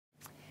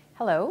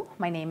Hello,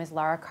 my name is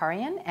Lara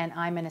Karaian, and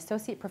I'm an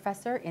associate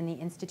professor in the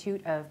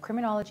Institute of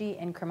Criminology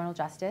and Criminal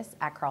Justice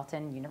at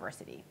Carleton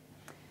University.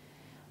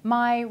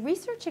 My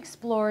research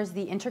explores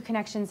the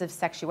interconnections of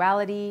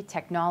sexuality,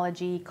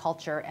 technology,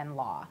 culture, and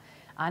law.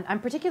 And I'm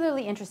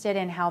particularly interested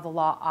in how the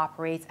law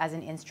operates as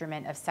an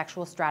instrument of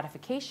sexual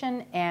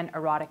stratification and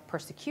erotic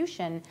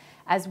persecution,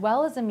 as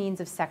well as a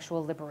means of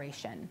sexual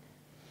liberation.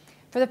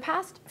 For the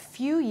past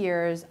few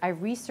years,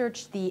 I've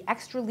researched the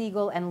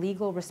extralegal and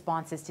legal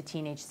responses to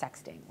teenage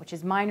sexting, which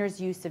is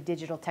minors' use of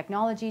digital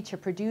technology to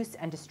produce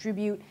and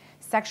distribute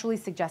sexually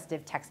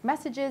suggestive text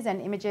messages and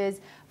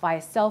images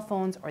via cell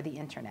phones or the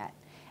internet.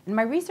 And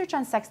my research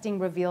on sexting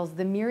reveals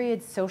the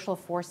myriad social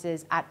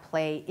forces at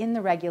play in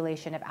the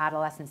regulation of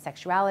adolescent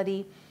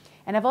sexuality.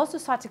 And I've also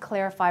sought to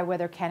clarify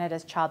whether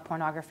Canada's child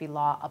pornography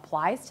law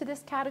applies to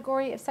this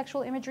category of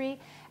sexual imagery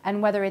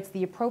and whether it's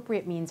the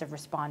appropriate means of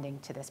responding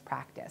to this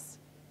practice.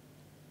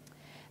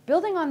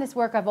 Building on this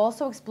work, I've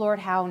also explored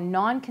how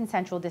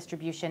non-consensual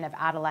distribution of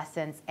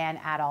adolescents and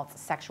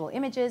adults' sexual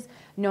images,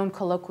 known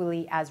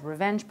colloquially as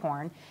revenge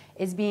porn,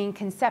 is being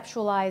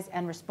conceptualized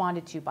and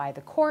responded to by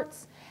the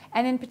courts,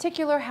 and in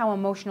particular how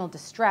emotional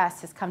distress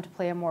has come to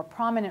play a more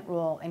prominent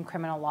role in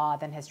criminal law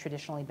than has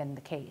traditionally been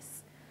the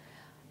case.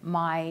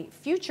 My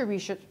future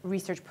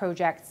research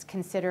projects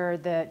consider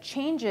the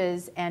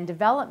changes and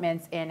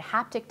developments in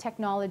haptic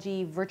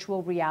technology,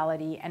 virtual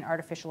reality, and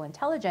artificial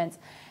intelligence,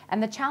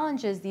 and the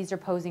challenges these are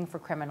posing for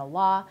criminal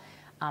law.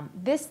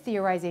 This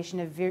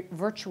theorization of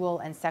virtual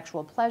and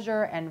sexual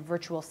pleasure and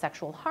virtual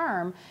sexual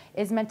harm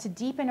is meant to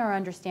deepen our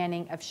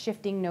understanding of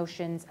shifting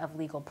notions of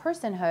legal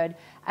personhood,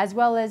 as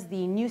well as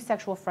the new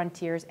sexual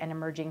frontiers and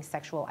emerging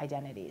sexual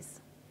identities.